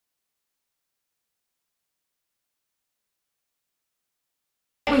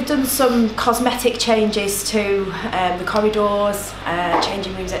we've done some cosmetic changes to the corridors,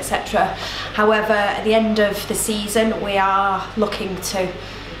 changing rooms, etc. However, at the end of the season we are looking to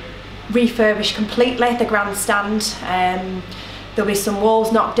refurbish completely the grandstand. There'll be some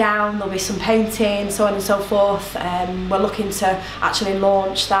walls knocked down, there'll be some painting, so on and so forth. We're looking to actually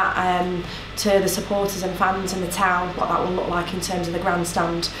launch that to the supporters and fans in the town, what that will look like in terms of the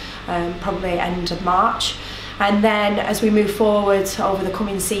grandstand, probably end of March. And then as we move forward over the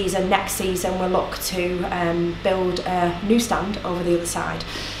coming season, next season we'll look to build a new stand over the other side.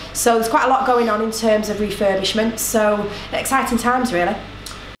 So there's quite a lot going on in terms of refurbishment, so exciting times really.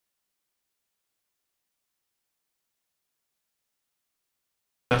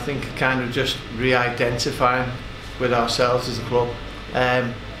 I think kind of just re-identifying with ourselves as a club.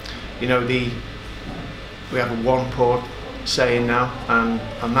 You know, we have a one port saying now,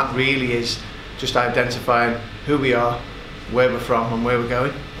 and that really is just identifying who we are, where we're from and where we're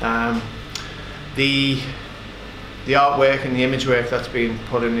going. The artwork and the image work that's been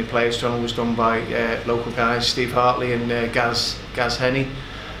put in the Players Tunnel was done by local guys, Steve Hartley and Gaz Henney,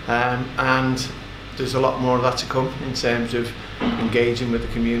 and there's a lot more of that to come in terms of engaging with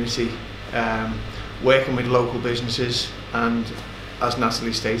the community, working with local businesses, and as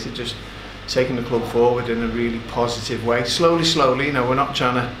Natalie stated, just taking the club forward in a really positive way. Slowly, you know, we're not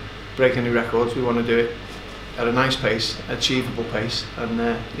trying to break any records, we want to do it at a nice pace, achievable pace, and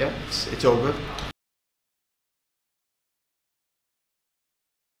yeah, it's all good.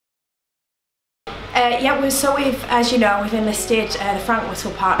 Yeah, so as you know, we've enlisted the Frank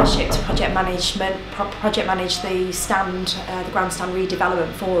Whittle Partnership to project manage the stand, the grandstand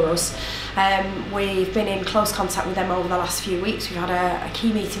redevelopment for us. We've been in close contact with them over the last few weeks. We've had a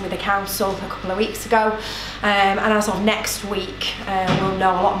key meeting with the council a couple of weeks ago, and as of next week we'll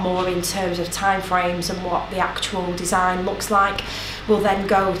know a lot more in terms of timeframes and what the actual design looks like. We'll then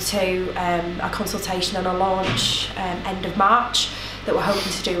go to a consultation and a launch end of March that we're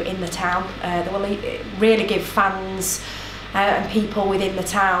hoping to do in the town, that will really give fans and people within the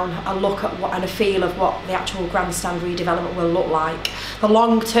town a look at and a feel of what the actual grandstand redevelopment will look like. The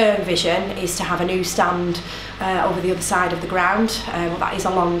long-term vision is to have a new stand over the other side of the ground. Well, that is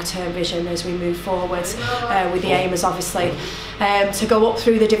a long-term vision as we move forward, with the aim is obviously to go up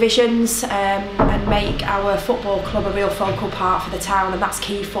through the divisions and make our football club a real focal part for the town, and that's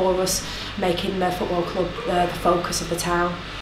key for us, making the football club the focus of the town.